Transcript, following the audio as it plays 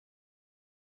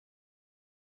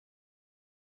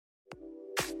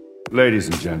Ladies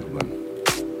and gentlemen,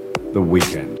 the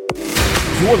weekend.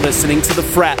 You're listening to The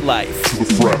Frat Life. To the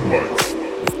Frat Life.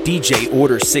 With DJ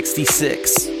Order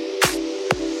 66.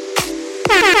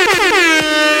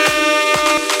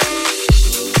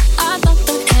 I thought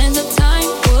the hands of time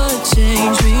would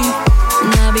change me,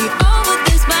 and I'll be over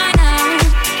this by now.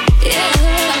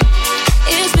 Yeah,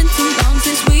 it's been too long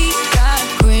since we got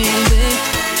crazy.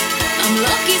 I'm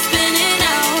lucky spinning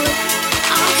out.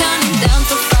 I'm counting down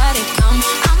till Friday come.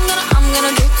 I'm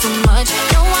gonna do too much.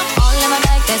 No, I'm all in my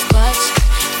bag, that's clutch.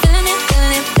 Feeling it,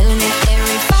 feeling it, feeling it.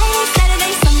 Every Friday,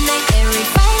 Saturday, Sunday. Every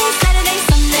Friday, Saturday,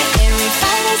 Sunday. Every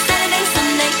Friday, Saturday,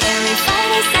 Sunday. Every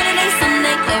Friday, Saturday,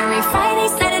 Sunday. Every Friday,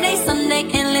 Saturday, Sunday.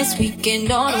 Endless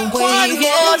weekend on the way.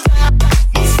 Yeah.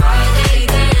 It's Friday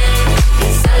then.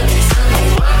 It's Saturday, Sunday.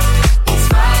 It's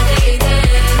Friday then.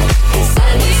 It's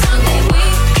Saturday, Sunday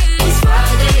weekend. It's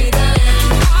Friday then.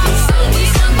 It's Saturday,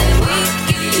 Sunday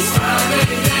weekend. It's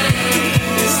Friday then.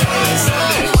 It's Saturday,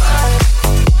 Sunday.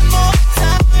 One more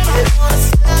time, I wanna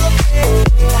celebrate.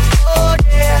 Oh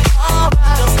yeah,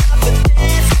 alright, don't stop the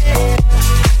dancing.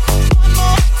 One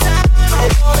more time, I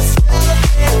wanna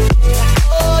celebrate.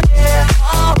 Oh yeah,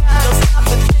 alright, don't stop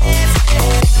the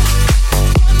dancing.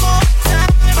 One more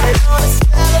time, I wanna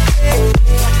celebrate.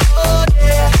 Oh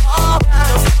yeah, alright,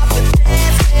 don't stop the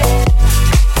dancing.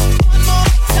 One more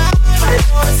time, I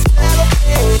wanna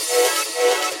celebrate.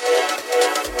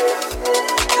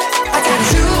 I got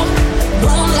you,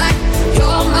 moonlight,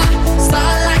 you're my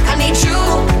starlight. I need you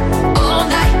all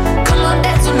night. Come on,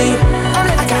 dance with me.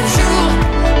 I got you,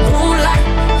 moonlight,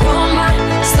 you're my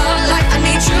starlight. I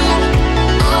need you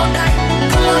all night.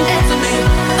 Come on, dance with me.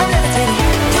 I'm levitating,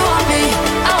 you want me,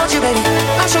 I want you, baby.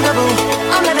 My sugar boo,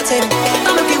 I'm levitating.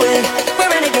 The Milky Way, we're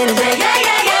renegading. Yeah, yeah,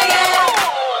 yeah, yeah, yeah.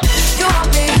 You want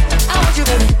me, I want you,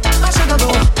 baby. My sugar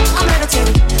boo, I'm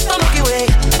levitating. The Milky Way,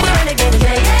 we're renegading.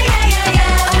 Yeah, yeah, yeah, yeah,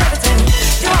 yeah. I'm levitating.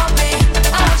 You want me,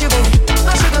 I want you, baby.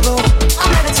 My sugar boo, I'm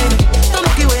levitating. The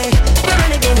Milky Way, we're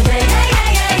renegading. Yeah, yeah,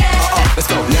 yeah, yeah, yeah. Let's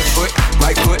go. Left foot,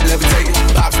 right foot, levitating.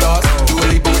 Pop stars, do a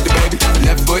leap with the baby.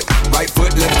 Left foot, right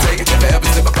foot, levitating. Never ever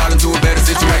slip or fall into a better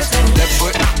situation. Left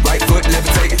foot, right foot,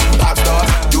 levitating. Pop stars,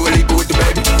 do a leap with the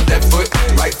baby. Left foot,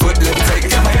 right foot, levitating.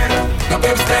 Get my hand up. Now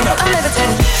baby, stand up. I'm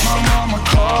levitating. My mama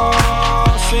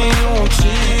called, seen you on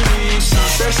TV.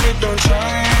 Since that shit don't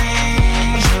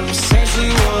change. Ever since we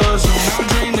was young, I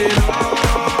dreamed it all.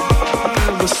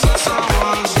 Ever since I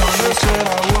was young, they said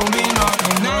I will be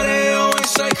knocking. Now they always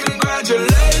say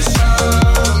congratulations.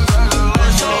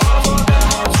 Let's show off on that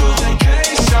hard to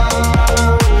vacation.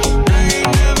 They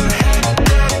ain't never had a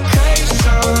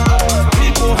dedication.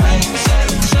 People hate, say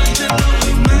we changed it, look,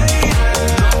 we made it.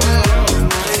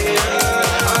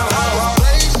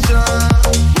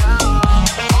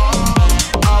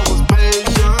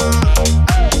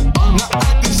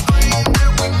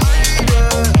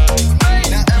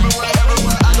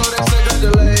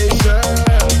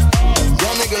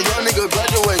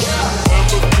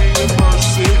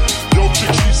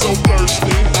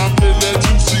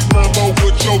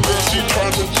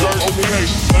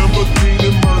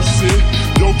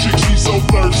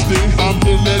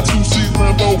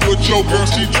 Your girl,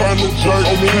 she tryna jerk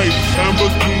on me. Hey,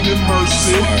 Lamborghini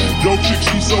Mercy. Yo, chick,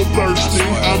 she so thirsty.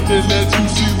 I'm in that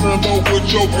juicy Lambo with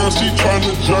your girl, she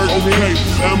tryna jerk on me. Hey,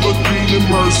 Lamborghini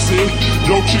Mercy.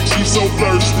 Yo, chick, she so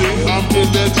thirsty. I'm in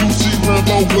that juicy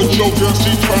Lambo with your girl,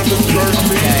 she tryna jerk on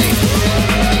me. Hey,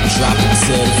 drop it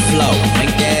to the floor,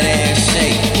 make that ass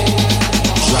shake.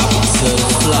 Drop it to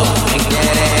the floor, make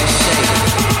that ass shake.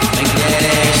 Make that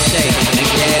ass shake.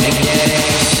 Make that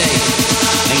ass shake.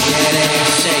 Make that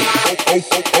ass shake.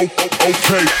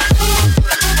 Okay.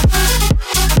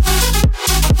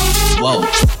 Whoa.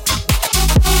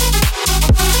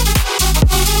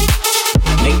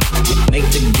 Make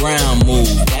the ground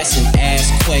move. That's an ass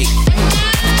quake.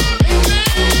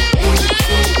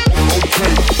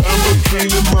 Okay,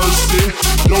 Lamborghini Mercy.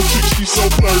 Yo, chick, she so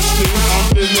thirsty. I'm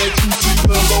in that juicy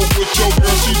Lambo with your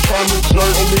girl, she tryna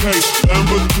jerk on me. Hey,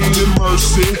 Lamborghini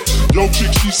Mercy. Yo,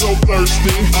 chick, she so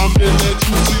thirsty. I'm in that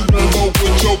juicy Lambo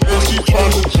with your girl, she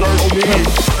tryna jerk on me. Hey.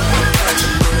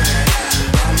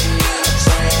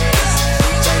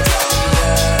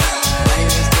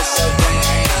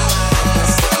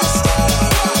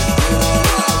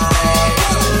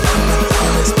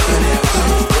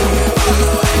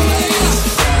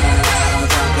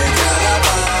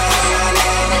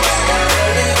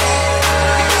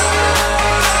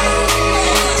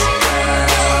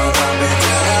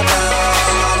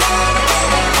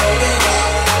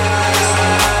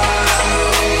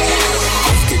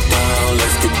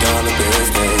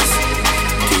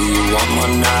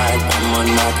 One more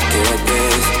night to get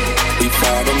this. We've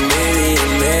had a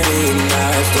million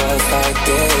nights just like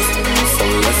this. So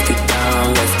let's get down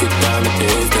to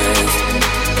business.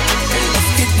 Hey, let's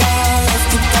get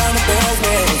down to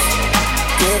business.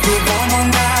 Give you one more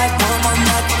night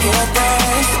to get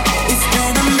this. It's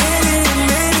been a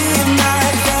million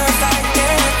nights just like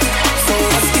this. So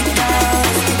let's get down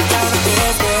to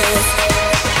business.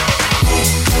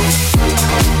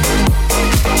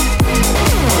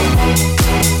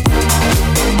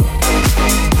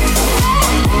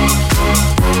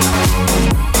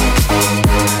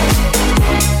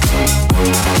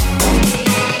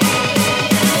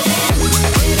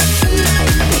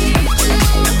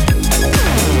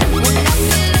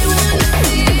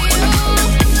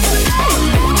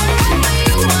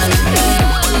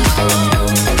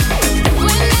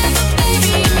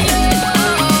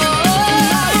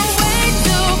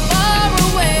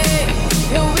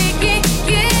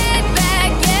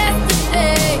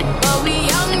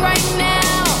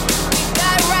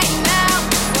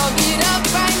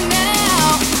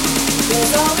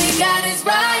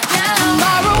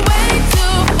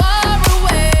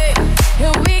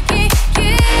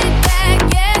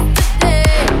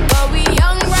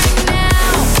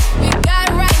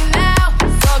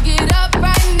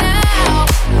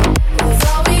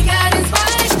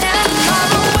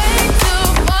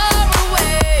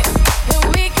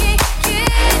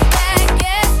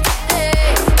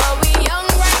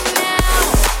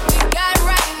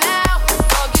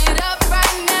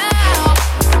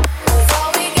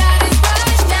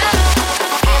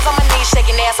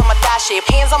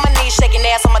 Hands on my knees, shaking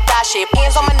ass on my thigh shit.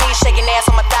 Hands on my knees, shaking ass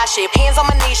on my thigh shit. Hands on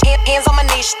my knees, hands on my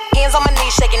knees, hands on my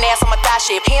knees, shaking ass on my thigh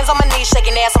shit. Hands on my knees,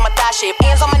 shaking ass on my thigh shit.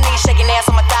 Hands on my knees, shaking ass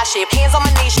on my thigh shit. Hands on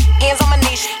my knees, hands on my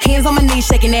knees, hands on my knees,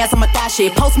 shaking ass on my thigh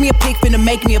shit. Post me a pic, finna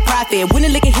make me a profit. When the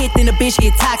liquor hit, then the bitch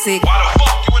get toxic. Why the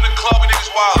fuck you in the club and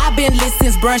niggas wild? I've been lit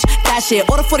since brunch, that shit.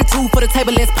 Order 42 for the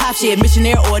table, let's pop shit.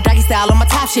 Missionary or doggy style on my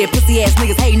top shit. Pussy ass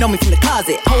niggas hating on me from the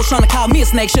closet. Hoes tryna call me a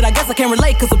snake, shit, I guess I can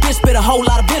relate. Cause a bitch spit a whole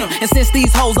lot of venom. And since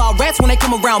these hoes all rats, when they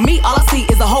come around me, all I see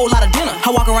is a whole lot of dinner. I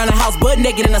walk around the house butt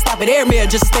naked and I stop at air mirror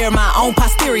just to stare at my own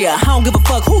posterior. I don't give a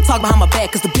fuck who talk behind my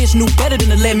back, cause the bitch knew better than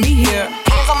to let me hear.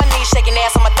 Hands on my knees, shaking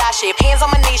ass on my thigh shit. Hands on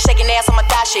my knees, shaking ass on my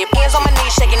thigh shit. Hands on my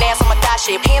knees, shaking ass on my thigh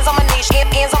shit. Hands on my knees,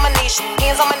 hands on my knees,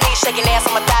 hands on my knees, shaking ass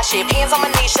on my thigh shit. Hands on my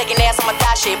knees, shaking ass on my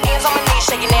thigh shit. Hands on my knees,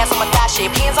 shaking ass on my thigh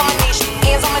shit. Hands on my knees,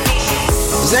 hands on my knees.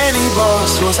 Zany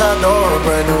boss, suicide door,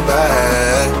 brand new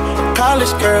bag.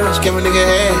 College girls, give a nigga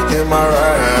head in my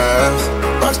raps.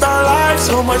 Rockstar life,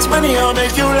 so much money, I'll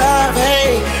make you laugh.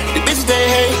 Hey, the bitches they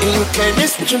hate, and you can't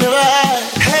miss what you never had.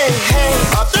 Hey,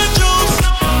 off the juice,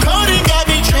 coding got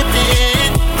me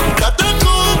tripping. Got the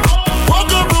coupe,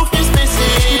 walker roof is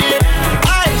missing.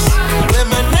 Ice,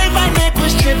 lemonade, my neck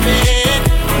was tripping.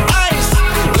 Ice,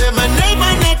 lemonade,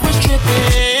 my neck was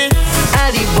tripping.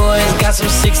 Addy boys got some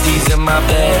 60s in my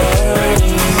bag.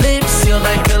 Lips sealed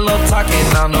like pillow talking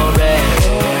on no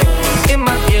rag. In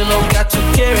my earlobe got 2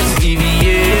 carats,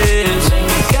 VVS.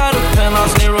 Got a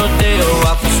penthouse near Rodeo,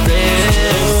 out for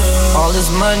stress. All this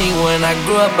money when I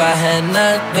grew up I had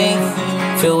nothing.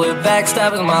 Filled with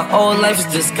backstabbing, my whole life is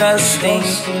disgusting.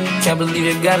 Can't believe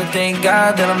it, gotta thank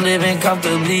God that I'm living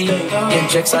comfortably. Get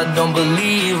checks I don't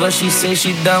believe, but she say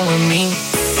she done with me.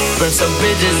 Burn some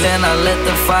bridges and I let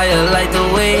the fire light the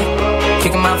way.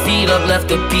 Kicking my feet up, left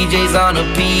the PJs on a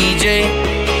PJ.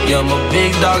 Yeah, I'm a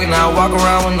big dog and I walk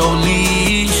around with no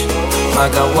leash. I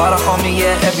got water on me,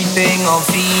 yeah, everything on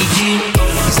Fiji.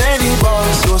 Zany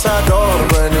boss, suicide door,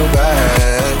 brand new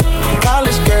bag.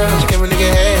 College girls, give a nigga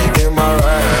head in my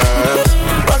raps.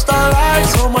 Rockstar life,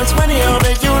 so much money, I'll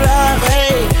make you laugh.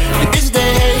 Hey, the bitches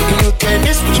they hate, and you can't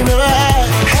miss what you never had.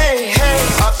 Hey,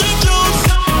 off the juice,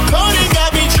 coding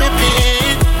got me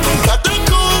tripping. Got the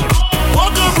coupe,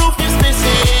 walker roof is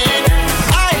missing.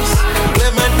 Ice,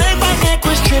 lemonade, my neck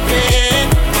was tripping.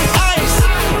 Ice,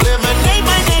 lemonade,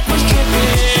 my neck was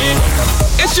tripping.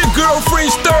 It's your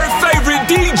girlfriend's third favorite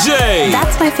DJ.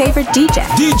 That's my favorite DJ.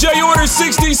 DJ Order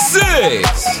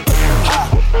 66.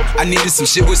 I needed some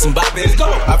shit with some bop in it.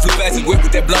 I flew past the whip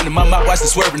with that blunt in my mouth, watched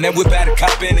it swerving. That whip had a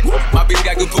cop in it. My bitch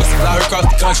got good pussy, fly her across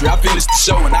the country. I finished the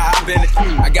show and I hop in it.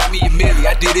 I got me a milli,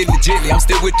 I did it legitly. I'm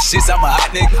still with the shits, I'm a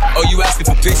hot nigga. Oh, you asking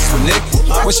for pictures for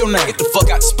niggas? What's your name? Get the fuck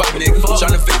out the spot, nigga.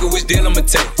 Tryna figure which deal I'ma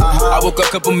take. I woke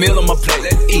up, couple meal on my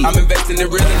plate. I'm investing in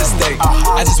real estate.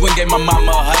 I just went and gave my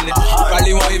mama 100.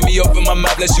 Probably won't hear me open my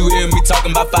mouth, unless you hear me talking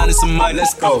about finding some money.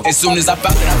 Let's go. As soon as I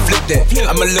found it, I flipped that.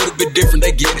 I'm a little bit different,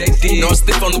 they get it. No, I'm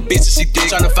stiff on the bitch, she did.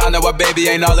 Tryna find out why baby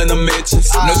ain't all in the mentions.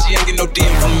 No, she ain't get no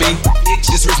DM from me.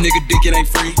 This rich nigga dick, it ain't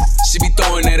free. She be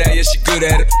throwing that at, yeah, she good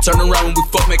at it. Turn around when we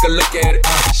fuck, make her look at it.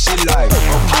 Shit like,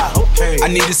 I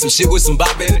needed some shit with some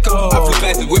bop in it. I flew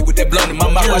past the whip with that blunt in my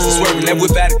mouth, watched it swerving, that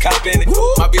whip had a cop in it.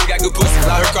 My bitch got good pussy,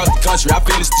 fly her across the country. I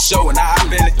finished the show and I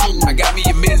hop in it. I got me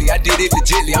a milli, I did it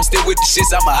legitly. I'm still with the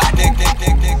shits, I'm a hot dick.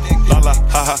 La la,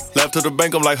 ha ha, left to the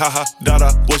bank, I'm like ha ha, da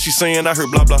da. What she saying, I heard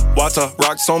blah blah. Wata,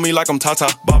 rocks on me like I'm Tata,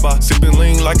 Baba. Sipping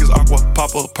lean like it's aqua,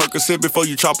 Papa. Percocet before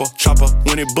you chopper.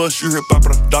 When it bust, you hear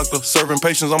papa. Doctor, serving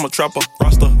patients, I'm a trapper.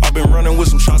 Rasta, I've been running with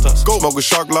some shotas. Smoke a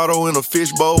shark lotto in a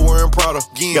fishbowl, wearing Prada.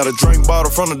 Got a drink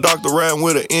bottle from the doctor, riding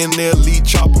with an NLE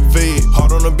chopper. Fed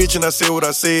hard on a bitch and I said what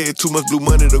I said. Too much blue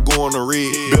money to go on the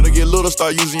red. Better get little,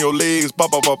 start using your legs.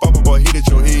 Pop, pop, pop, pop, pop, hit at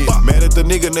your head. Mad at the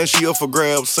nigga, now she up for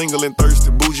grabs. Single and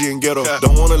thirsty, bougie and ghetto.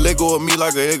 Don't wanna let go of me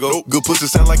like a ego. Good pussy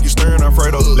sound like you stirring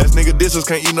Alfredo. Last nigga disses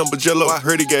can't eat number jello. I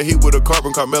heard he got hit with a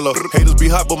carbon Carmelo. Haters be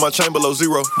hot, but my chain below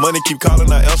zero. Money keep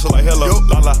calling, I answer like hello.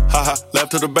 La la, ha ha,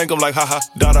 left to the bank, I'm like ha ha,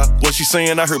 da da. What she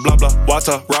saying, I heard blah blah.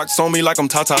 Wata, rocks on me like I'm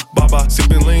Tata, Baba.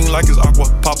 Sipping lean like it's aqua,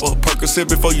 Papa. Percocet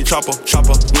before you chopper.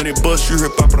 When it bust, you hear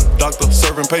papa. Doctor,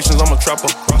 serving patients, I'm a trapper.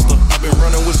 Rasta, I've been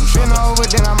running with some shit. Been over,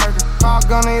 then I murder. All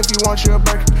gunner if you want you a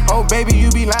burger. Oh baby, you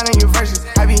be lying your verses.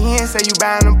 I be here and say you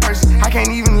buying them purses. I can't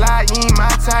even lie, you ain't my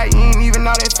type. You ain't even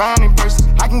know that fine in person.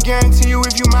 I can guarantee you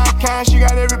if you my kind, she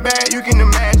got every bag you can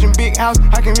imagine. Big house,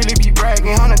 I can really be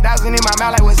bragging. 100,000 in my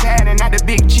mouth like what's happening. Not the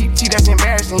big cheap tea that's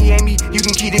embarrassing. He ain't me, you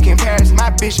can keep the comparison.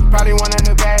 My bitch probably one of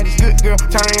the baddest. Good girl,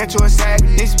 turning into a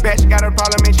savage. This bitch got a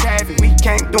problem in traffic. We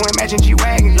can't do imagine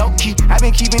G-Wagon. Low key, I been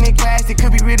keeping it classy.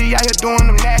 Could be really out here doing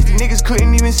them nasty. Niggas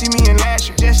couldn't even see me in last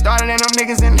year. Just started and them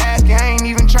niggas in last year. I ain't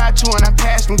even tried to and I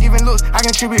passed them. Giving looks, I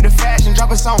contribute to fashion.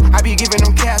 Drop a song, I be giving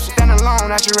them caps. Stand alone,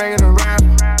 not your regular rapper.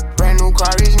 Brand new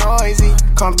car is noisy.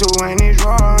 Come through and it's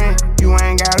roaring. You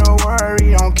ain't gotta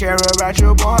worry, don't care about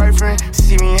your boyfriend.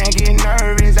 See me ain't get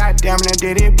nervous, I damn near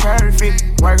did it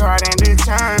perfect. Work hard and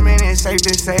determined, it's safe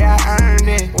to say I earned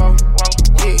it. Whoa,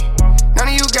 yeah. None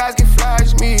of you guys can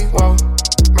flash me. Whoa.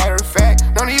 Matter of fact,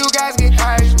 none of you guys can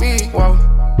hide me. Whoa.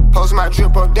 Post my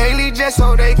drip up daily just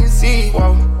so they can see.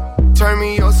 Whoa. Turn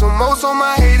me up some more so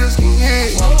my haters can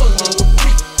hear. Know a little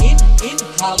freak in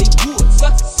Hollywood.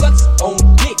 Sucks on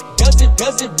dick.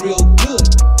 Does it real good.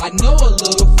 I know a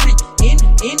little freak in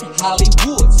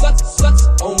Hollywood. Sucks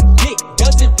on dick.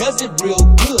 Does it real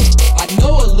good. I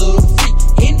know a little freak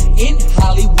in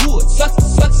Hollywood.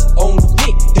 Sucks on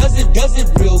dick. Does it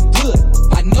real good.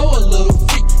 I know a little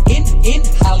freak in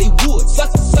Hollywood.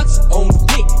 Sucks on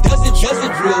dick. Does it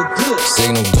real good.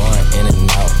 Signal going in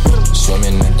and out.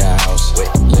 Swimming at the house.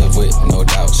 Live with no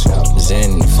doubts.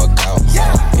 Zen the fuck out.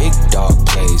 Big dog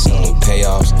plays. No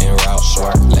payoffs en route.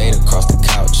 Laid across the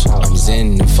couch. I'm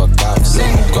zen the fuck out.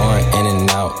 Signal going in and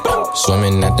out.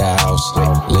 Swimming at the house.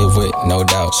 Live with no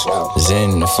doubts.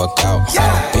 Zen the fuck out.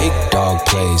 Big dog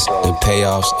plays. The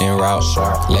payoffs en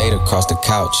route. Laid across the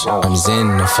couch. I'm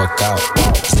zen the fuck out.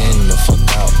 Zen the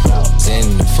fuck out.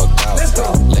 Zen the fuck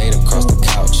out. Laid across the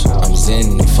couch. I'm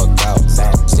zen the fuck out.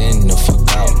 Zen the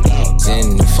fuck out.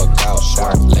 Zen the fuck out.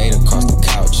 Laid across the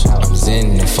couch. I'm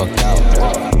zen the fuck out.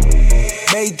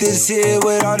 Made this here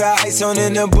with all the ice on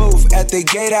in the booth. At the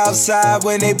gate outside,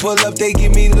 when they pull up, they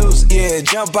get me loose. Yeah,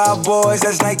 jump out, boys.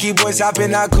 That's Nike boys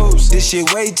hopping our coops. This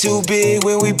shit way too big.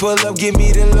 When we pull up, give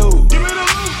me the loot.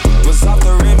 Was off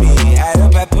the Remy, had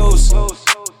up at Post.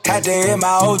 Had to hit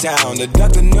my old town to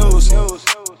duck the news.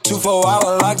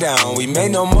 24-hour lockdown, we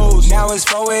made no moves. Now it's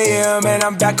 4 a.m. and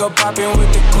I'm back up popping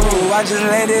with the crew. I just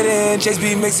landed in, Chase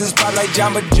B mixes pop like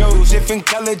Jamba Joe's. Different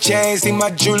color chains, see my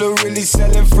jeweler really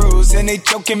selling fruits. And they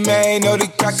choking, man, know the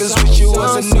crackers wish you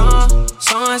was a news.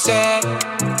 Sunset.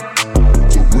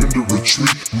 Surrender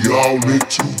retreat, we all in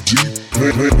too deep.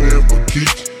 Plan for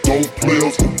keeps, don't play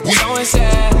us for weak.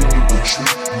 Sunset. Surrender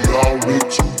retreat, we all in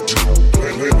too deep.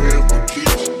 Plan for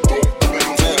keeps, don't play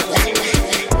us for weak.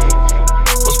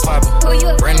 What's poppin'?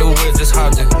 Brand new whiz, just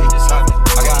hopped in.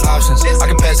 I got options, I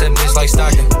can pass that bitch like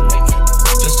stocking.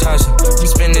 Just touching, we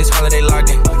spend this holiday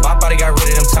locked in. My body got rid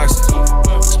of them toxins.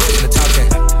 Spit in the top 10.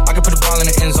 I can put the ball in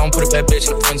the end zone, put a bad bitch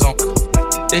in the friend zone.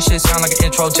 This shit sound like an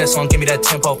intro jet song, give me that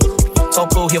tempo. So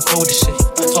cool, he'll fool with this shit.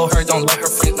 Told her don't let her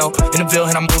friends know. In the Ville,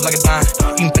 and I move like a dime.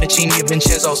 Eating fettuccine at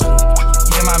Vincenzo's.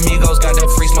 Me and my amigos got that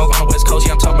free smoke on the West Coast.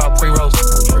 Yeah, I'm talking about pre-rolls.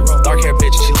 Dark hair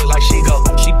bitch, she look like she go.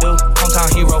 She do. Hometown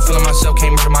hero, feeling myself,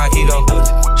 can't murder my ego.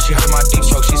 She heard my deep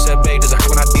stroke, she said, babe, does it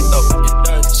hurt when I deep though?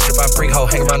 Certified freak hoe,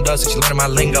 hang around dust, and she learning my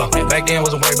lingo. Back then,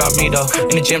 wasn't worried about me though.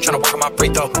 In the gym, trying to work on my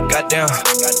free throw. Goddamn.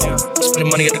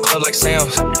 Spending money at the club like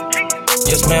Sam's.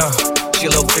 Yes, ma'am. She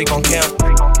a little freak on cam.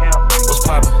 What's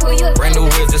poppin'? Brand new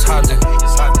whiz, just hopped in.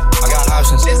 I got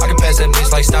options, I can pass that bitch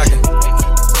like stocking.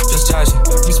 Just touching,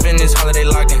 we spend this holiday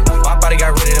locked in. My body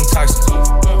got rid of them toxins.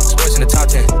 Sports in the top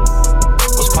 10.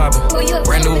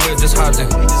 just hopped in.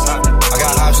 I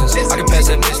got options, I can pass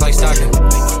that bitch like stocking.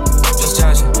 Just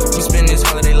joshing, we spend this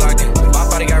holiday locking. My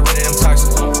body got rid of them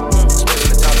toxins.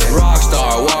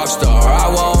 Rockstar, walkstar, I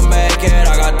won't make it.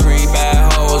 I got 3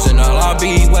 bad hoes in the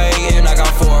lobby waiting. I got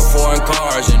 4 foreign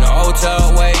cars in the hotel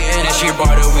waiting. And she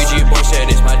brought a Ouija board, said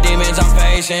it's my demons I'm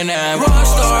facing. And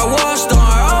rockstar, walkstar,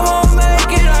 I won't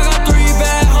make it. I got 3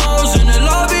 bad hoes in the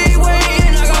lobby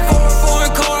waiting. I got 4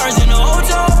 foreign cars in the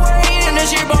hotel waiting. And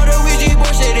she brought a Ouija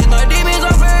board, said it's my demons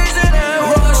I'm facing. And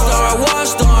rockstar,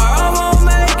 walkstar, I won't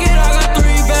make it. I got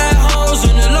 3 bad hoes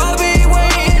in the lobby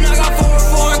waiting. I got 4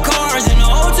 foreign cars in the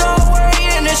hotel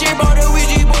waiting. And she brought a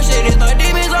Ouija board, said it's my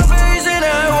demons I'm facing.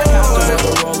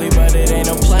 But it ain't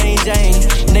a plain Jane.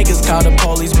 Niggas call the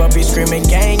police, but be screaming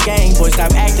gang, gang. Boy,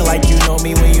 stop acting like you know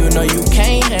me when you know you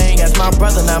can't hang. That's my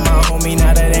brother, not my homie,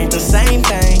 now that ain't the same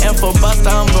thing. And for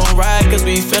Busta, I'm gon' ride, cause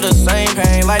we feel the same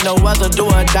pain. Like no other, do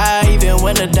or die, even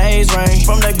when the days rain.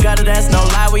 From the gutter, that's no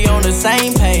lie, we on the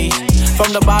same page.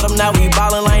 From the bottom, now we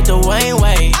ballin' like Dwayne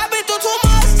Wade. I've been through too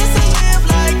much just to live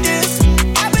like this.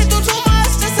 I've been through too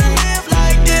much just to live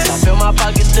like this. I fill my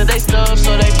pockets till they stuff,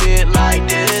 so they fit like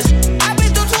this.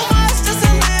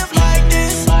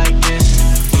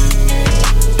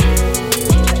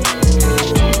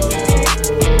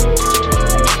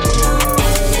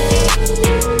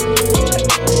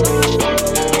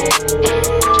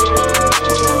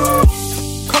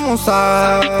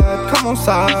 Come on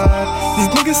side. These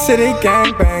niggas say they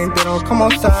gangbang, they don't come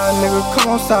on side, nigga, come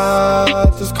on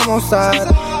side, just come on side.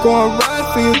 Go and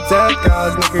ride for your dead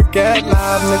guys, nigga, get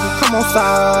live, nigga, come on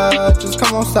side, just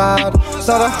come on side.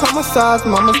 Saw the homicides,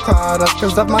 mamas cried, that's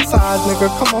cause of my size, nigga,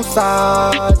 come on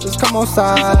side, just come on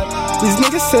side. These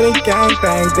niggas say they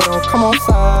gangbang, they don't come on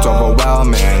side. It's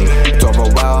overwhelming, it's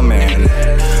overwhelming.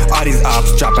 All these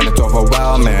ops dropping, it's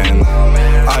overwhelming.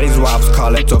 All these wops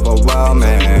call it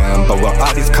overwhelming. But with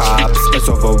all these cops, it's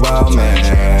overwhelming.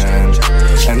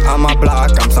 And on my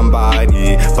block, I'm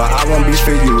somebody. But I won't be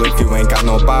for you if you ain't got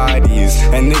no bodies.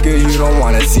 And nigga, you don't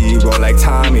wanna see, roll like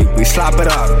Tommy. We slap it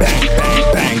up, bang,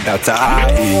 bang, bang, that's a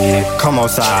IE. Come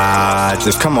outside,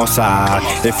 just come outside.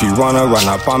 If you wanna run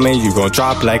up on me, you gon'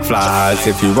 drop like flies.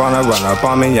 If you wanna run up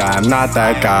on me, yeah, I'm not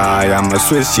that guy. I'ma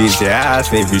switch cheese your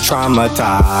ass, leave you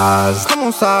traumatized. Come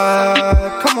on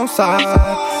side, come on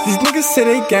side. These niggas say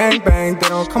they gangbang, they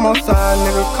don't come outside,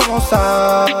 nigga, come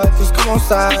outside, just come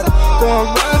outside. Go and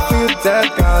ride for your dead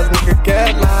guys, nigga,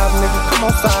 get live, nigga, come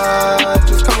outside,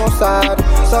 just come outside.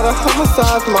 Saw the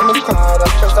homicides, mamas cried,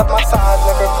 that's cause of my size,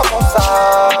 nigga, come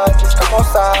outside, just come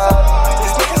outside.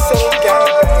 These niggas say they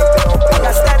gangbang, they don't come outside. I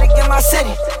got static in my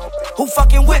city, who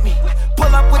fucking with me?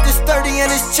 Pull up with this 30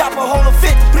 and this chopper, hold a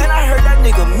 50. Man, I heard that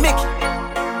nigga Mickey,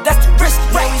 that's too risky.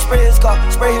 Yeah, we spray his car,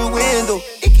 spray his window.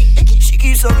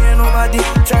 Keep sucking on my dick,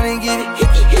 tryna get it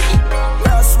hickey, hickey.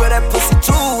 Now I swear that pussy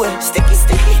too wet, sticky,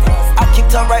 sticky. I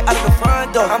kicked her right out of the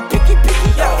front door, I'm picky, picky,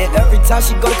 yeah. And every time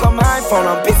she go to call my phone,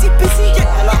 I'm busy, busy, yeah.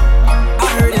 I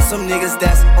heard it's some niggas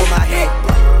that's on my head.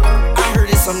 I heard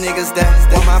it's some niggas that's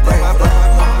on my brain.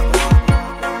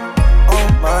 Oh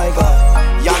my God,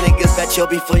 y'all niggas bet you'll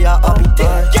be for y'all, I'll be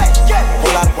dead. Yeah, yeah.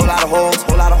 Whole lot of hoes,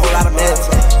 whole lot of meds.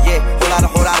 Yeah,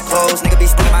 whole lot of clothes, nigga be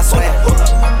stealing my sweat.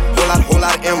 Whole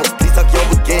lot of emeralds, please tuck your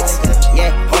baguettes.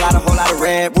 Yeah, whole lot of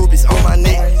red rubies on my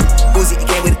neck. Uzi, it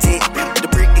came with a tick. The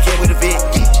brick, it came with a vid.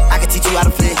 I can teach you how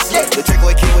to flex. The Draco,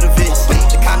 it came with a vid.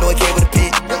 The condo, it came with a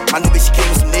pit. My new bitch, she came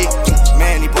with some dick.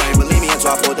 Man, these boy ain't believe me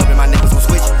until I pulled up and my niggas on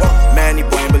switch. Man, these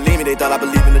boy ain't believe me, they thought I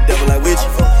believe in the devil like witch.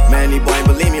 Man, these boy ain't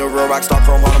believe me, a real rock star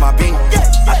chrome all on my beanie.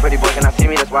 I swear these boy cannot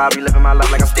see me, that's why I be living my life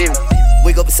like I'm Steven.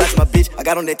 Wake up beside my bitch, I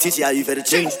got on that titty, I you better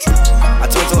change. I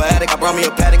took her to an attic, I brought me a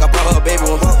paddock, I brought her a baby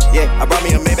one. Yeah, I brought me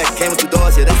a Maybach, came with 2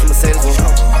 doors, yeah, that's a Mercedes one.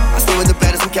 I still with the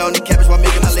baddest, I'm counting the cabbage while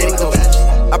making my lady go.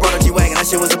 I brought a G-Wagon, that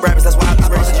shit was a Brabus, that's why I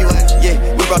brought a G-Wagon. Yeah,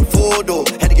 we brought the full door,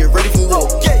 had to get ready for war.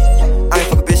 Yeah, I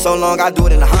ain't fuck a bitch so long, I do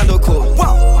it in a Honda Accord.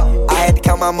 I had to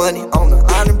count my money on the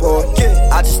ironing board. Yeah,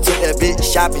 I just took that bitch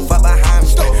shopping, but behind the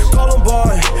store. Call him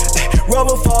boy,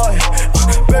 rubber boy.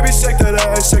 Baby, shake that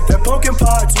ass, shake that pumpkin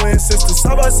pie. Twin sisters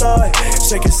side by side,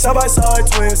 shake it side by side.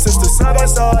 Twin sisters side by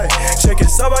side, shake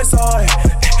it side by side.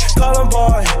 Call him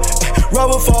boy,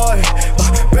 rubber boy.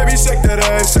 Baby, shake that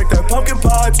ass, shake that pumpkin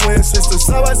pie. Twin sisters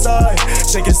side by side,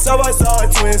 shake it side by side.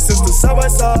 Twin sisters side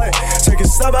by side, shake it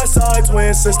side by side.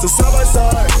 Twin sisters side by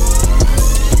side.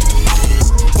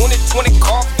 2020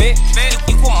 Corvette,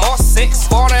 equal more 6.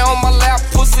 40 on my lap,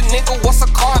 pussy nigga, what's a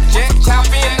car jack? Chop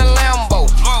in the Lambo,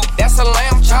 that's a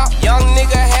lamb chop. Young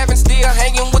nigga having still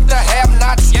hanging with the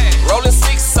have-nots. Rolling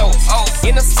 6-0,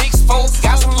 in a 6-4.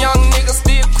 Got some young niggas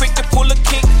still quick to pull a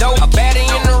kick though. A baddie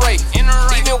in the rape, even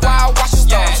while I watch the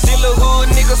storm. Still a hood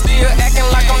nigga, still acting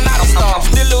like I'm not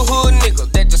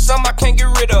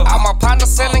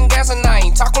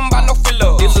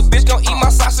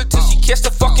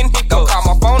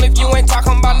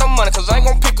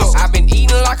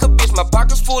My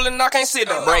pockets full and I can't sit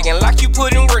up. Bragging like you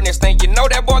put in work, next thing you know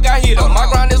that boy got hit up. My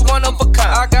grind is one of a kind.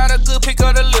 I got a good pick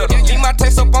of the litter. Leave my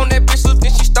taste up on that bitch,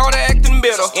 then she started acting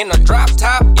bitter. In a drop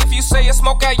top, if you say you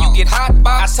smoke out, you get hot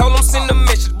box. I told him send a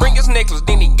message, bring his necklace,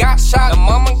 then he got shot. The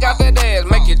mama got that ass,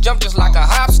 make it jump just like a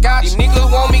hopscotch. These niggas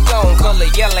want me gone, color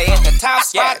yellow at the top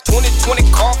spot. 2020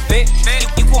 Corvette,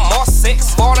 equal more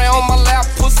sex. 40 on my lap,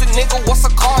 pussy nigga, what's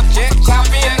a car jack? Chop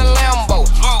in the Lambo,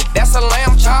 that's a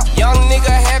lamb chop. Young nigga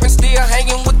having still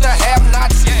hanging with the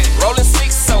have-nots. Rolling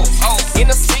 6-0, in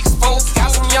a 6-4.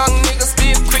 Got some young niggas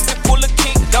still quick to pull a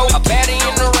kick though. A baddie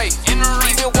in the race,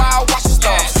 even while I watch the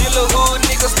star. Still a hood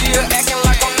nigga, still acting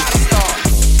like I'm not a star.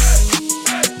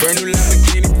 Brand new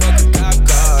Lamborghini, fuck a cop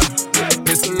car.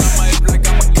 Pistol on my hip like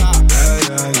I'm a cop.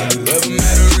 Never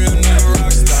met a real nigga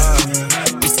rock star.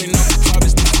 This ain't no car,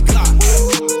 it's not a clock.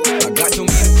 I got too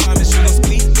many promise you gon'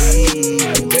 split me.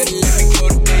 You better let me go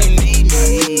the day you need me.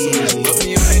 So put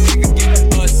me on that nigga, get the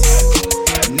bus.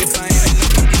 And if I ain't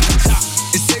enough, get the chop.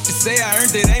 It's safe to say I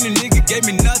earned it, ain't a nigga gave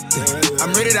me nothing.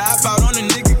 I'm ready to hop out on a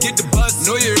nigga, get the bus.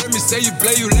 Know you heard me say you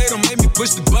play, you late, don't make me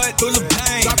push the butt. Full of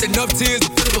pain, dropped enough tears to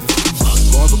fill up a fucking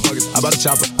bus. Going for buckets, I bought a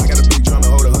chopper. I got a big drum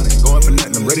and hold 100. Going for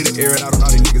nothing, I'm ready to air it out on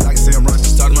all these niggas. I can see them run.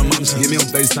 Just talk to my mom, she hit me on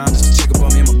FaceTime just to check up on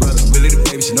me and my brother. Really the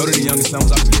baby, she know that the youngest son was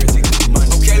always guaranteed to get the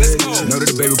money. Okay, let's go. She know that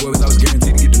the baby boy was always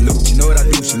guaranteed to get the loot. She know what I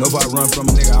do, she know if I run from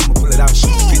a nigga, I'ma pull it out.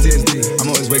 PTSD,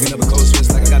 I'm always waking up a cold sweats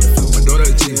like I got the flu. My daughter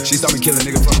a G, she saw me kill a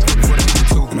nigga from before they get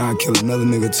two. And I'd kill another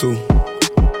nigga too,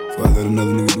 before I let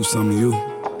another nigga do something to you.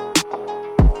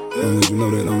 As long as you know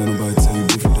that, don't let nobody tell you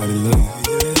different that they love you.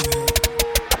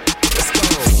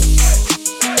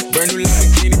 Brand new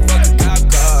Lamborghini, fuck a cop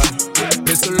car.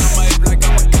 Pistol on my hip like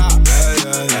I'm a cop.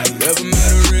 Never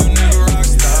met a real nigga rock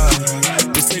star.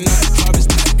 This ain't no car, it's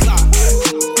not a clock.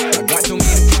 I got too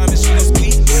many promise you gon'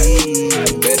 split me.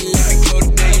 You better let me go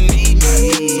the day you need me.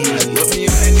 Put me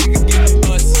on that nigga, get the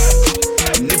bus.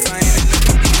 And if I ain't enough,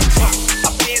 get the chop.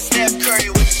 I been Steph Curry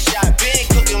with the shot, been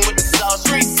cooking with the sauce,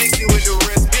 360 with the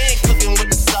wrist, been cooking with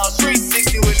the sauce,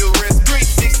 360 with the wrist,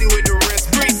 360 with the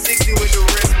wrist, 360 with the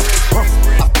wrist.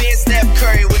 Steph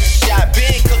Curry with the shot,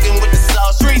 been cooking with the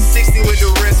sauce, 360 with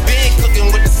the wrist, been cooking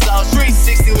with the sauce,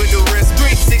 360 with the wrist,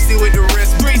 360 with the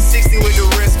wrist, 360 with the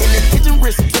wrist. In the kitchen,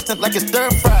 wrist twisted like it's stir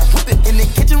fry. Whip it in the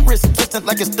kitchen, wrist twisted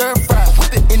like it's stir fry.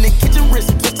 Whip it in the kitchen, wrist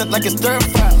twisted like it's stir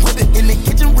fry. Whip it in the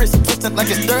kitchen, wrist twisted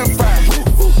like it's stir fry.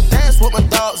 Dance with my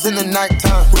dogs in the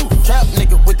nighttime. Trap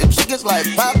nigga with the chickens like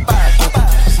Popeye.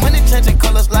 Money changing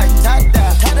colors like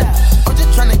tie-dye. I'm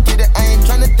just tryna get it, I ain't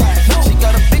tryna die. She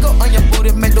got a big ol' on your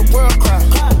booty, make the world cry.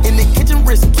 In the kitchen,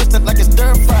 wrist twisted like it's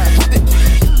stir fry.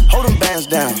 Hold them bands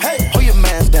down, hold your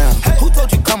mans down. Who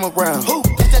told you come around?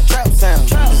 It's that trap sound.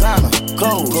 Designer,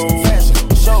 clothes, fashion,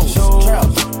 shows, trap,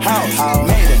 house,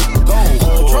 made it, gold.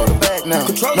 Control the bag now,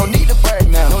 no need to brag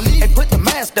now. Hey, put the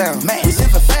mask down, we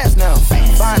living fast now.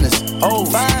 Finest,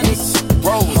 old, finest,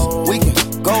 rose, we can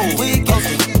go,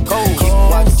 cold. Keep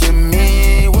watching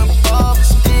me when Bob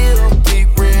still keep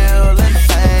real and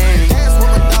fame. Dance with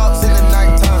my dogs in the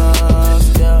nighttime.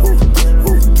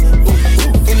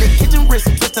 In the kitchen, wrist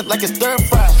twisted like it's stir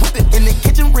fry. Whip it in the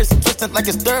kitchen, wrist twisted like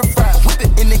it's stir fry. Whip it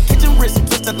in the kitchen, wrist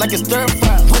twisted like it's stir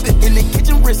fry. Whip it in the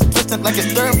kitchen, wrist twisted like it's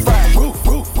stir fry. Could've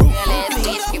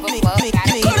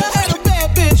had a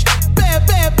bad bitch, bad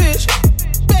bitch,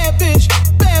 bad bitch,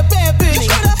 bad bitch.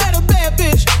 Could've had a bad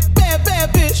bitch, bad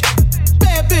bitch,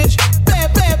 bad bitch, bad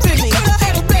bitch. Could've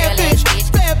had a bad bitch,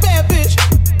 bad bitch,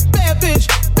 bad bitch,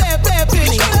 bad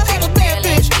bitch. Could've had a bad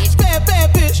bitch, bad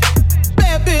bitch,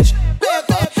 bad bitch, bad bitch.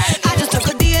 I just took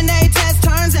a DNA test,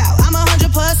 turns out I'm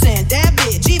 100% that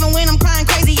bitch. Even when I'm crying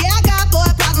crazy, yeah, I got boy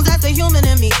problems, that's the human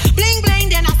in me. Bling bling,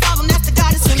 then I solve them, that's the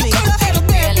goddess in me. Could've had a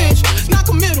bad bitch, not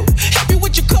committal. Help you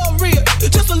with your career,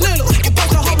 just a little. You're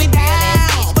supposed to hold me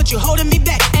down, but you're holding me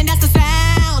back, and that's the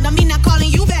sound of me not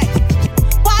calling you back.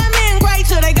 Why men great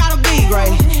till they gotta be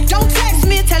great? Don't text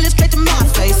me, tell it straight to my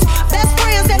face. Best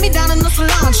friends set me down in the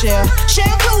salon chair.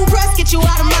 Shampoo press, get you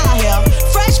out of my hair.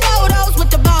 Fresh photos with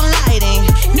the ball lighting.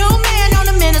 New man on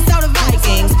the Minnesota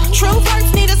Vikings. True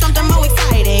first needed something more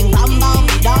exciting. Bum bum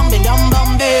be dum be dum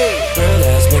bum be. Real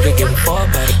ass nigga give a fuck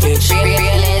about a bitch.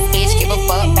 Real ass bitch give a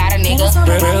fuck about a nigga.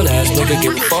 Real ass nigga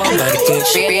give a fuck about a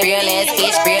bitch. Real ass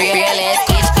bitch, real ass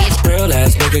bitch. Real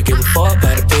ass nigga give a fuck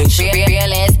about a bitch.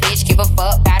 Real ass bitch give a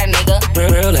fuck about a nigga.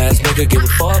 Real ass nigga give a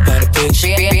fuck about a bitch.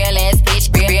 Real ass bitch,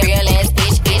 real ass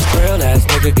bitch. Real ass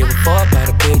nigga give a fuck about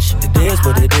a bitch. It is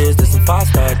what it is, this some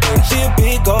 5-star bitch. She a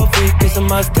big old freak, it's a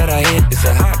must that I hit. It's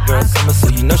a hot girl summer, so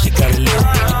you know she got it lit.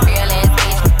 Real ass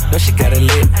bitch. Know she got it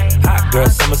lit. Hot girl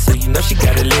summer, so you know she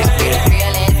got it lit. Yeah.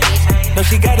 Real ass bitch. Know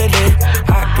she got it lit.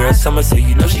 Hot girl summer, so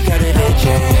you know she got it lit.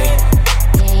 Yeah.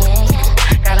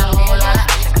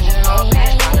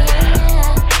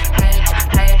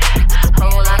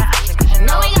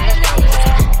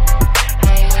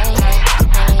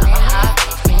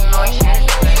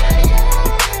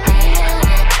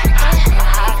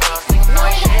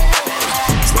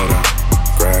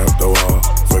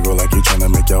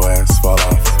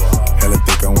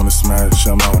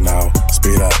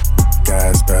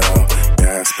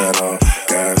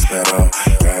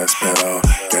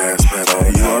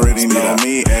 already know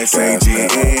me,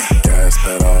 S-A-G-E. Gas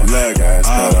pedal, look, gas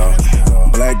pedal.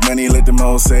 Black money, let them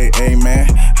hoes say amen.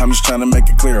 I'm just tryna make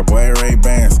it clear, boy,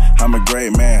 Ray-Bans. I'm a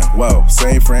great man, whoa,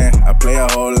 say friend. I play a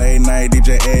whole late night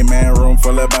DJ, man. Room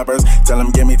full of boppers, tell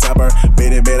them give me topper.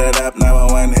 Beat it up,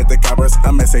 911, hit the coppers.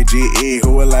 I'm S-A-G-E,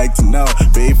 who would like to know?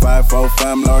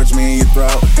 B545, large me in your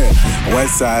throat.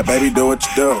 West side, baby, do what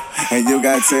you do. And you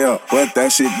got tell what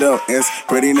that shit do. It's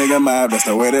pretty nigga mob, that's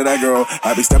the way that I grow.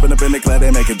 I be stepping up in the club,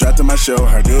 they make it drop to my show.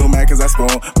 Her do mad cause I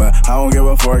spoon, but I don't give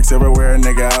a fork. Silverware,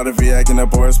 nigga, out of V, acting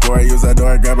up or sport. Use that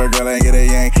door, grab a girl and get a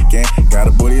yank. Got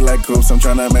a booty like coops, I'm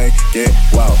tryna make it.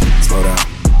 Wow, slow down,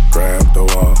 grab the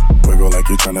wall. Wiggle like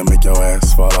you're tryna make your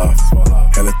ass fall off.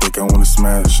 Hella thick, I wanna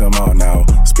smash them all now.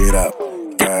 Speed up,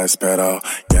 gas pedal,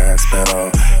 gas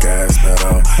pedal, gas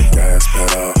pedal, gas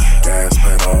pedal, gas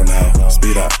pedal now.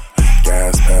 Speed up,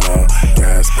 gas pedal,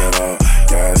 gas pedal,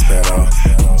 gas pedal.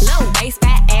 Low waist,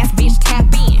 fat ass bitch, tap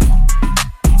in.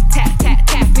 Tap, tap,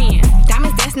 tap in.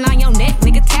 Diamonds dancing on your neck,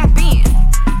 nigga, tap in.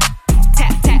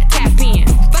 Tap, tap, tap in.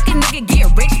 Fucking nigga,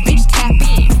 get rich, bitch, tap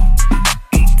in.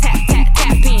 Tap, tap,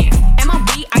 tap in.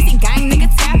 MLB, icy gang, nigga,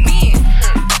 tap in.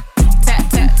 Tap,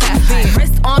 tap, tap in.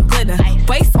 Wrist on glitter,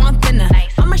 waist on thinner.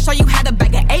 I'ma show you how to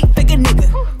bag an 8-figure nigga.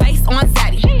 Face on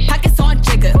zaddy, pockets on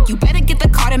jigger. You better get the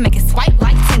card and make it swipe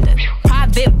like Tinder.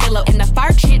 Private villa in the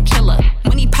fire shit chiller.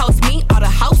 When he post me, all the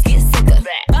house get sicker.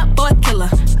 Up boy killer,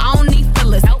 I don't need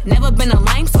fillers. Never been a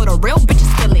lame, so the real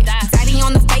bitches feel it. Daddy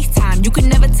on the FaceTime, you can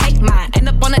never take mine. End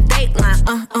up on a date line,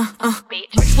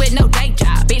 Rich with no day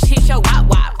job, bitch hit your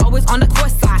wop. Always on the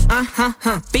course side,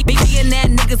 Big billionaire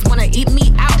niggas wanna eat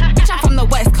me out. Bitch, I'm from the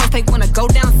West Coast, they wanna go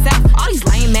down south. All these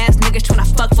lame ass niggas tryna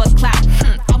fuck for clout.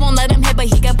 I won't let him hit, but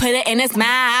he can put it in his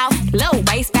mouth. Low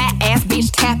waist, fat ass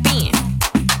bitch, tap in.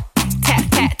 Tap,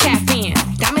 tap, tap in.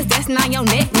 Diamonds dancing on your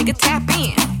neck, nigga, tap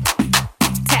in.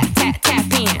 Tap, tap, tap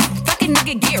in. Fucking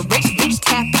nigga, get rich, bitch,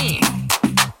 tap in.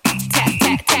 Tap,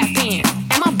 tap, tap in.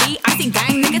 MLB, icy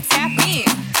gang, nigga, tap in.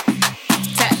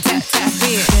 Tap, tap, tap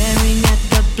in. Staring at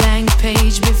the blank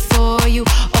page before you.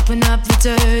 Open up the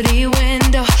dirty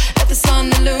window. Let the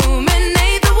sun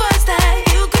illuminate the words that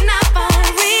you could not find.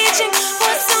 Reaching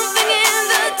for something in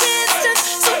the distance,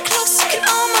 so close you can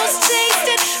almost taste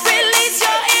it. Release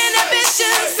your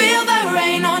inhibitions. Feel the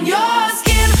rain on your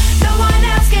skin. No one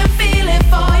else can feel it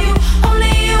for you.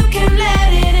 Only you can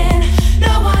let it in.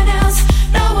 No one else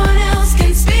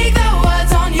can speak the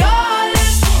words on your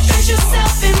lips. Drench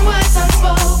yourself in words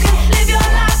unspoken. Live your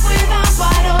life with arms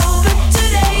wide open.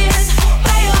 Today is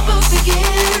where your book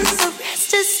begins. The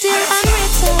rest is still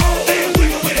unwritten.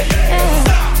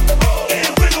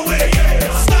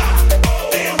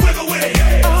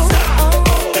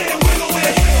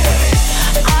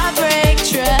 I break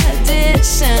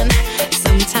tradition.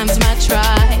 Sometimes my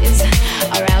tries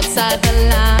are outside the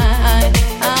line.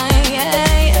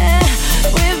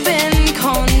 We've been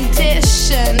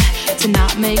conditioned to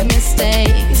not make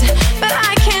mistakes, but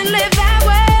I can't live that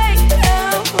way.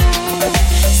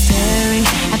 Staring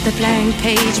at the blank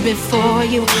page before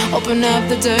you. Open up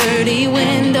the dirty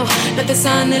window. Let the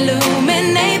sun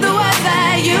illuminate the words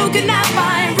that you could not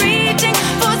find. Reaching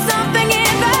for something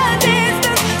in the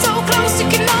distance, so close you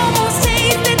can almost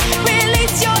taste it.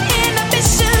 Release your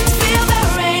inhibitions. Feel the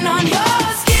rain on your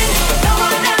skin. No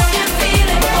one else can feel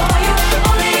it for you.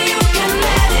 Only you can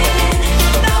let it in.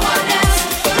 No one else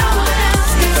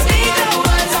can speak the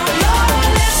words on your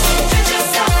lips. Drench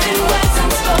yourself in words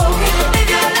unspoken. Live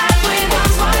your life with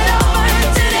arms wide open.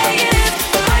 Today is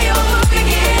where your book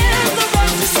begins. The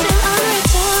rest is still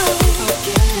unwritten.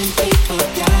 Killing people,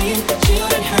 dying,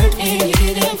 children hurt and you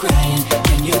hear them crying.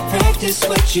 Can you practice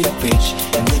what you preach?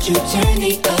 And would you turn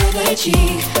the other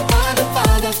cheek? Father,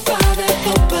 Father, Father,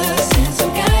 help us. Send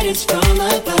some guidance from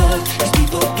above. These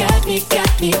people got me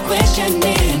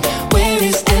questioning. Where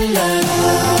is the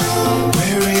love?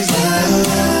 Where is the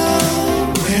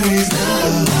love? Where is the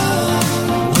love?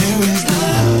 Where is the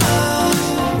love?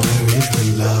 Where is the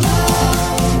love?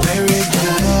 Where is the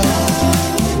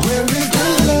love? Where is the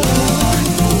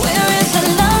love? Where is the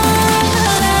love?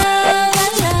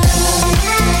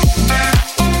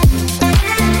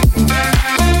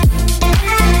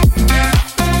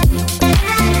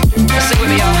 Sing with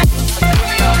me, y'all.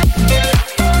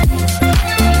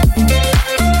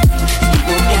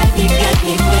 Got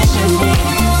me questioning.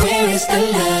 Where is the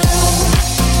love?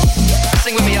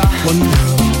 Sing with me, y'all. One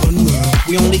world,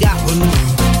 we only got one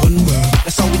world,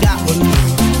 that's all we got, one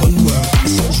world,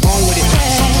 that's what's wrong with it,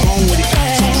 something's wrong with it,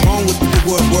 something's wrong with the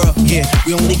world, yeah,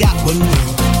 we only got one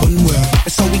world,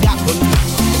 that's all we got, one world.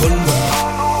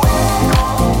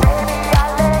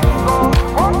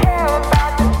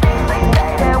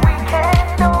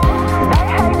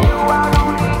 They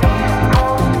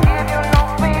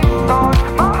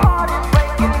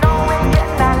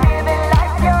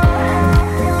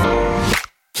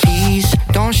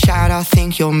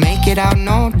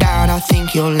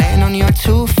think you'll land on your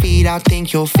 2 feet. I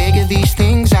think you'll figure these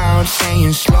things out.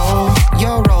 Saying slow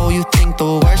your roll. You think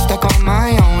the worst stuck on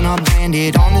my own. I'll brand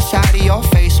it on the side of your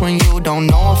face when you don't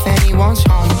know if anyone's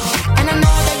home. And I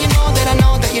know that you know that I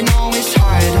know that you know it's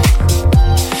hard.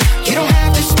 You don't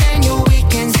have to spend your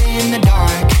weekends in the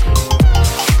dark.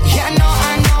 Yeah, I know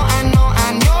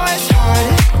it's hard.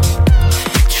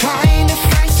 Trying to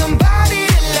find somebody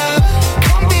to love.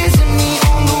 Come visit me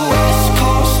on the West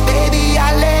Coast, baby,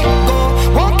 I let go.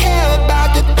 Won't care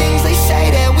about the things they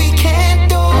say that we can't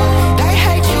do. They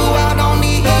hate you out on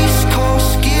the East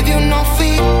Coast, give you no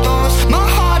feet doors. My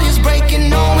heart is breaking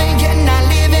knowing you're not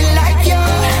living like you.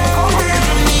 Come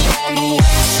visit me on the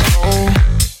West Coast.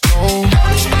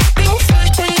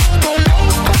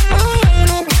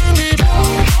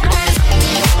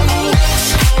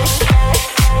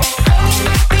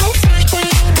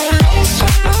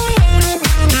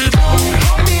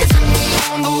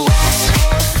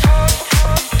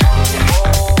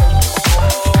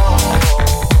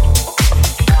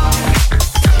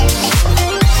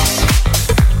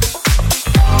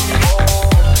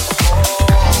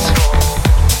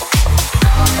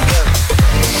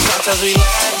 Sometimes we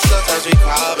laugh, sometimes we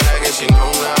cry, but I guess you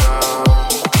know now.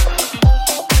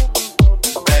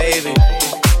 Baby,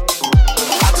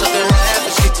 I took a half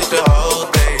and she took the whole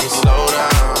thing. Slow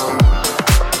down.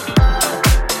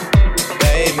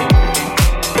 Baby,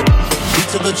 we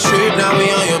took a trip, now we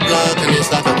on your block and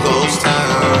it's like a ghost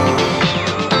town.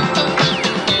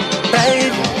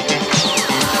 Baby,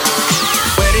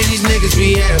 where did these niggas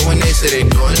be at when they say they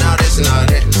doing all this and all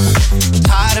that?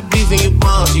 Tired of beefing you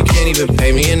bums, you can't even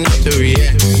pay me enough to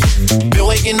react. Been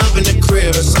waking up in the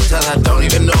crib and sometimes I don't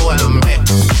even know where I'm at.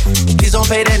 Please don't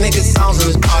play that nigga songs in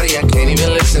this party, I can't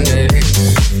even listen to it.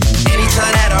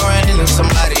 Anytime that I run into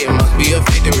somebody, it must be a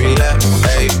victory lap.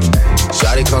 Hey,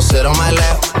 shawty come sit on my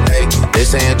lap. Hey,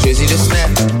 this ain't Drizzy to snap.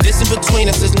 This in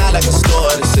between us is not like a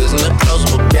store, this isn't a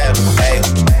closable gap. Hey,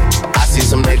 I see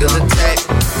some niggas attack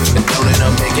and don't end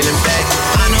up making it back.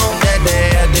 I know that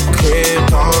they at the crib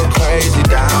going crazy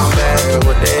down bad.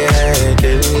 What they had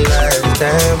didn't last,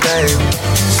 damn baby.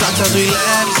 Sometimes we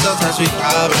laugh, sometimes we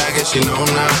cry, but I guess you know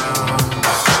now.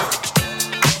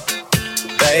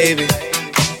 Baby,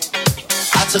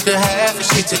 I took a half and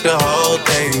she took the whole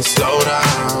thing. Slow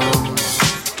down.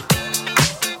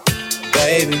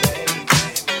 Baby,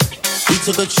 we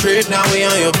took a trip, now we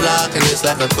on your block and it's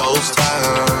like a ghost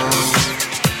town.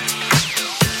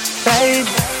 Baby,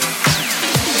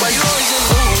 why you always in the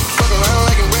mood? Fuck around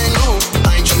like a brand new.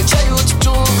 I ain't tryna tell you what to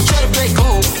do, but try to play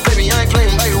cool. Baby, I ain't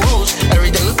playing by your rules.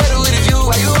 Everything look better with a view.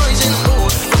 Why you always in the mood?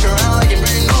 Fuck around like a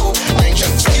brand new. I ain't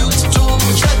tryna tell you what to do,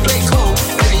 but try to play cool.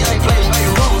 Baby, I ain't playing by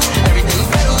your rules. Everything look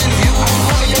better with a view.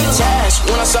 I'm in the task.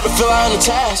 When I start to feel I'm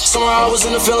attached, somewhere I was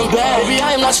in the feeling bad. Baby,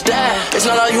 I am not your dad. It's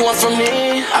not all you want from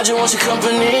me. I just want your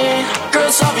company. Girl,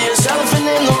 it's obvious, elephant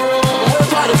in the room. We're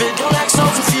part of it, don't act so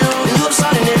confused. And you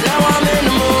upside in it, now I'm in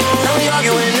the mood. Now we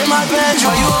arguing in my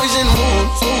bedroom. Why you always in the mood?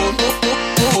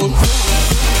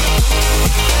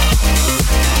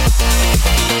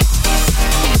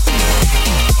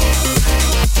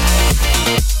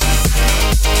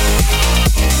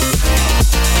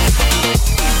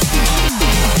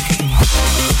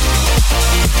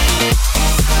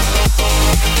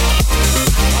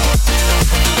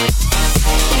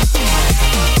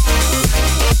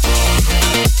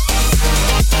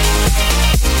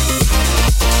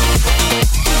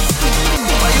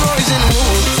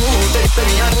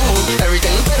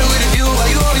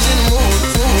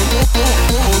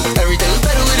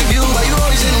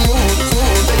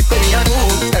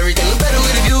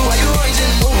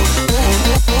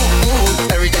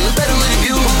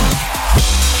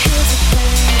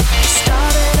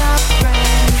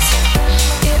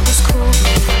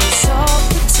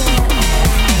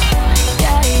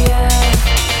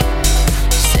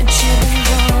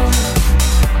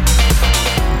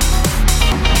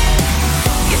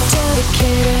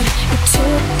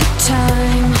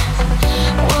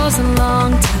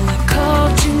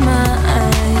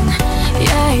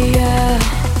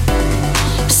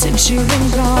 You've been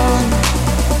gone,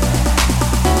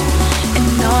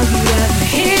 and all you ever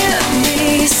hear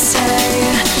me say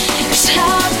is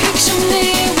how I picture me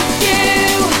with you.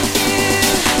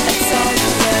 That's all you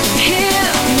ever hear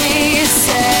me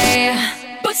say.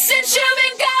 But since you've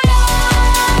been gone,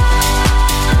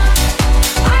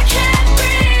 I can't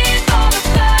breathe for the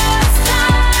first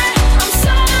time. I'm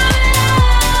so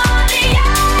alone,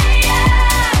 yeah.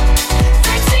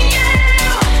 Thanks to you,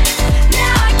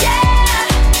 now I get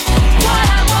what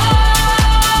I want.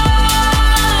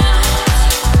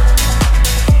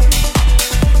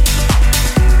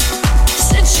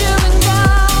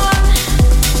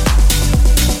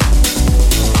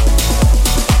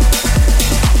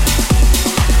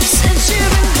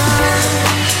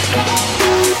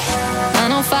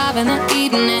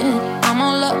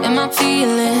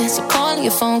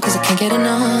 phone cause I can't get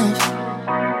enough.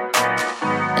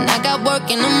 And I got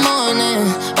work in the morning,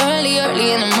 early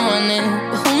in the morning.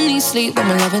 But who needs sleep when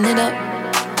we're loving it up?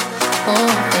 Oh,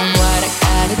 and what I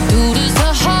gotta do this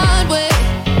the hard way.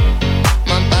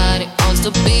 My body wants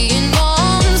to be in your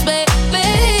arms, baby.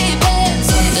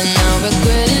 Something I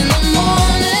regret in the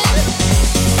morning,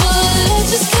 but I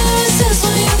just can't resist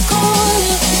when you call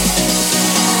it.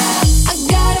 I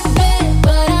got a bed,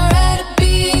 but I'd rather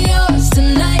be yours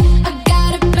tonight. I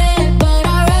got a bed, but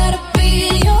I'd rather be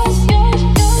yours.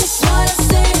 That's what I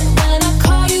said when I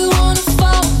call you on the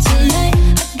phone tonight.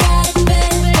 I got a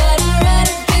bed, but I'd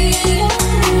rather be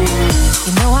yours.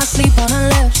 You know I sleep on the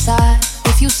left side.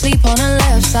 If you sleep on the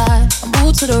left side, I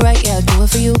move to the right, yeah, I do it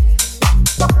for you.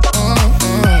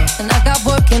 And I got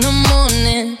work in the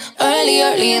morning, early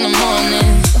in the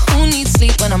morning. But who needs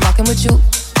sleep when I'm rocking with you?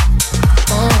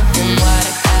 And what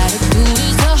I gotta do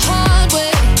is the hard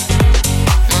way.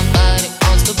 My body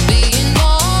wants to be in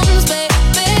your arms, baby.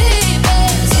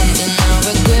 Something I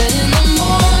regret in the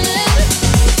morning,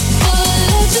 but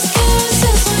I just can't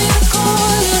resist when you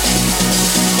call it.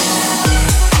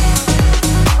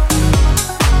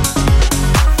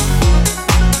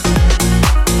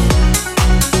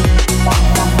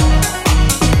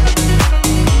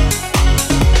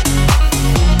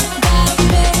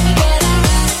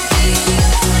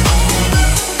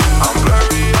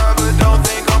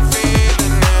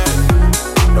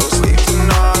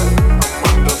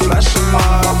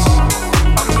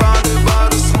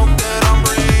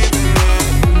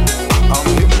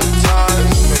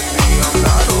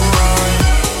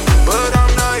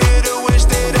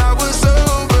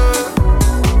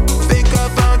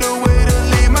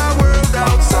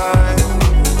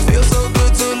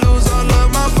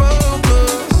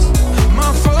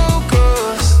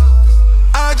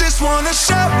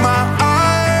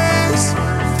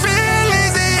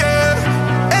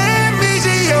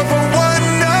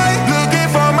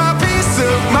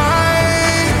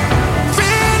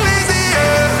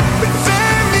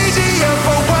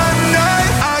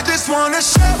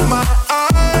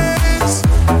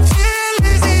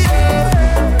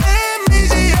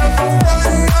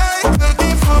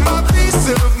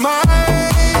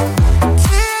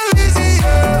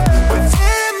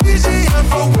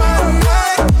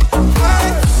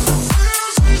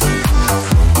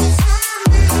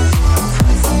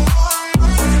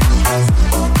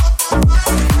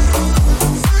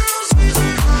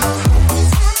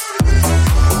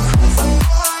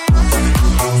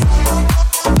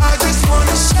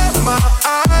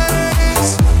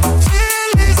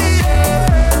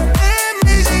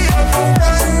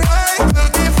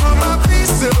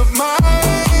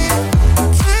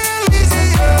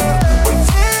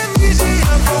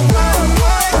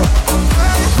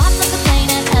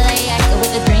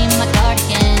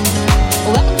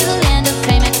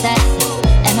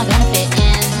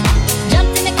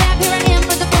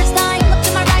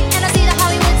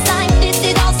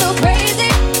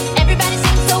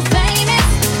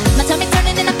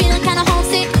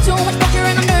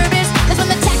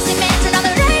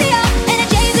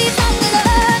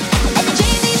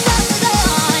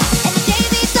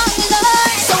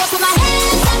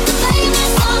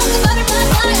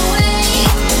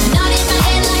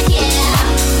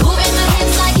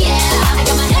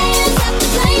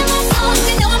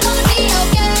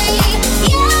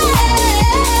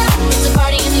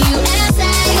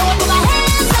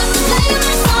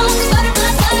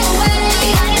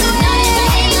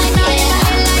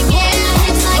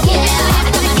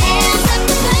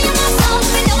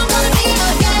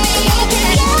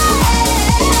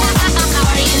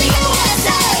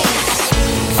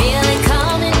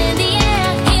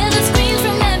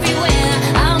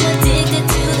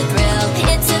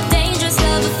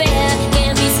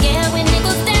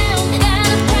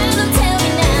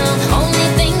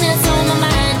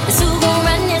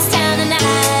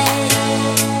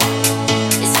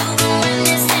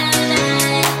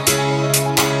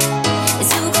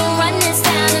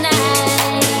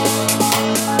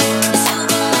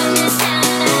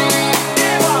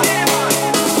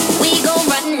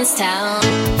 Run this town.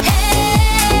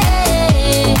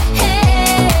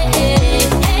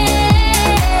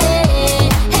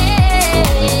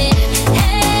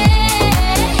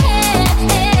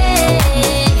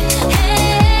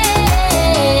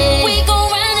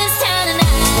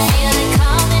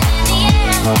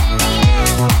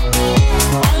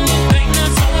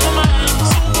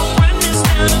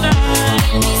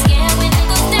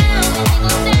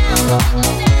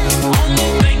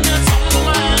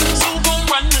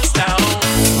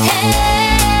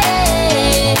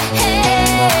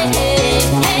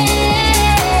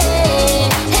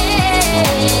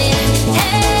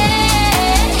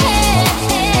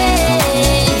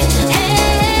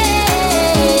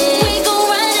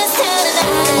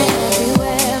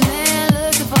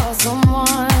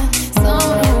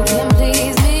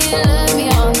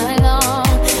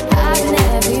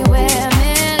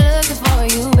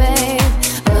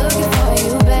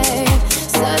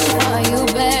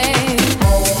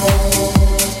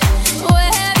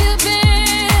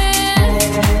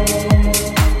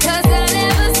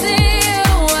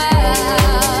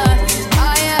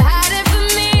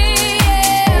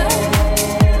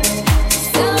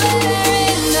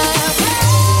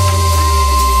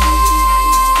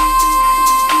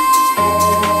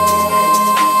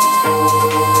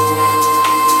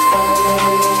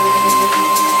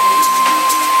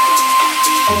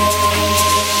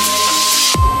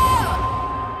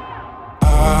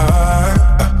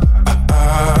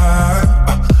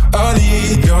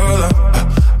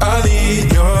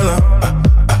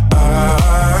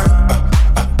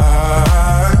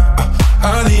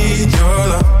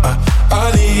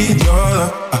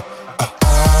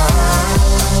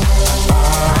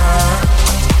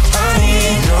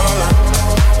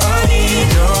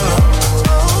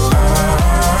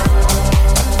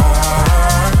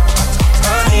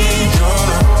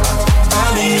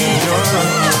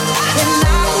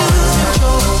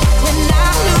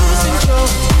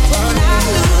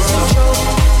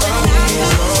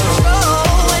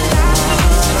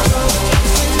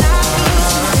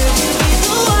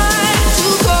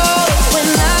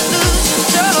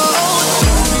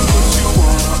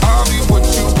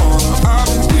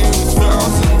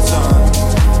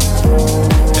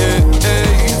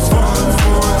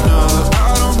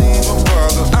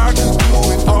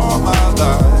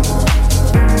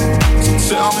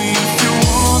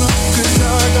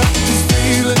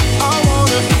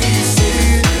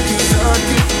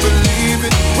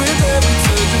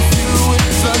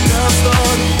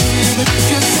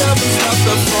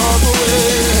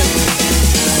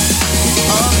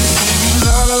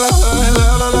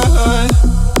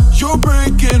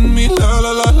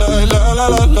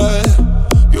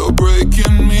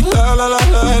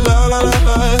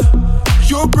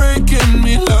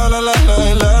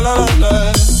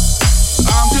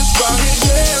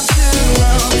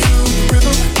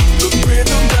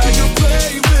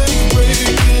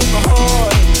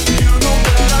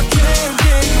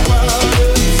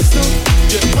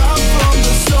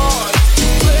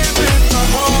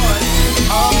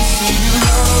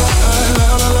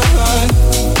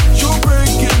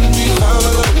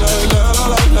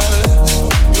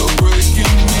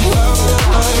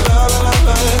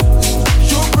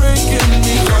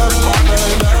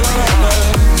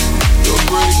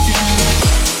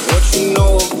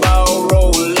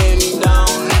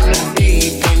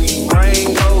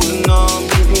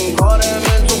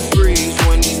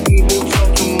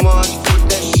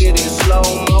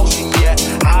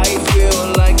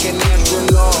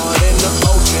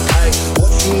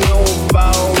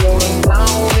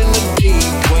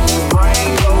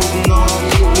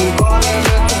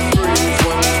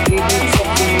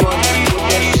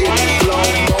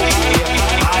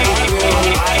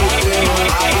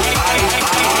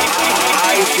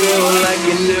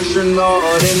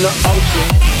 astronaut in the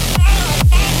ocean.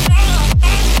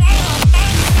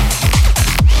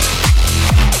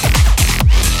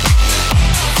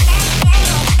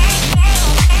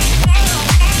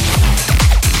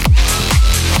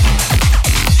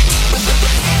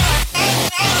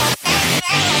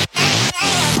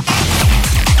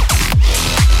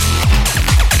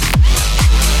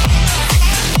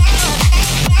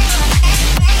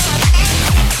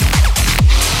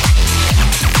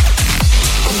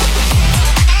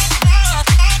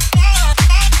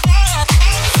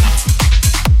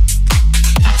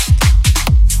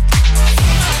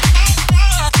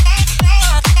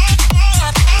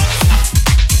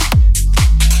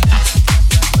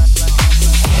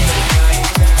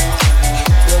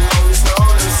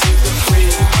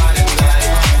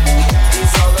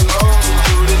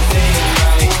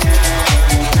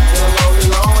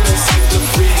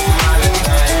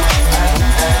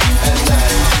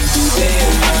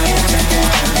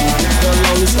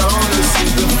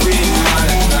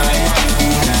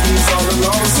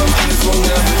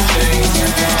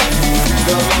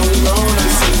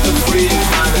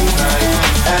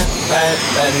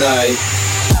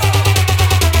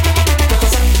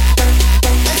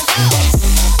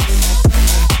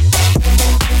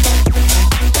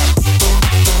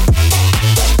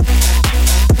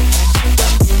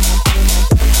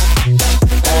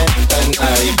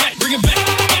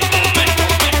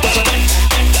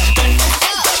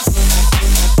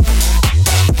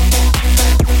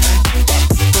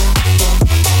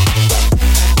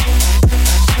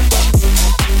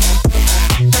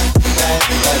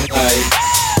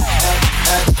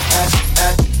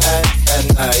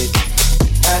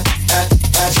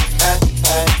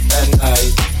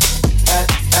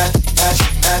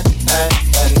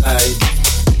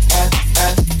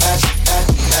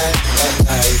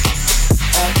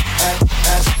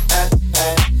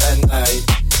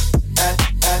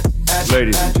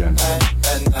 Ladies and gentlemen,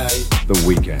 the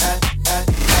weekend.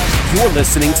 You're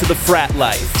listening to the Frat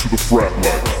Life. To the Frat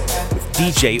Life. With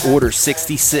DJ Order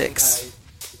 66.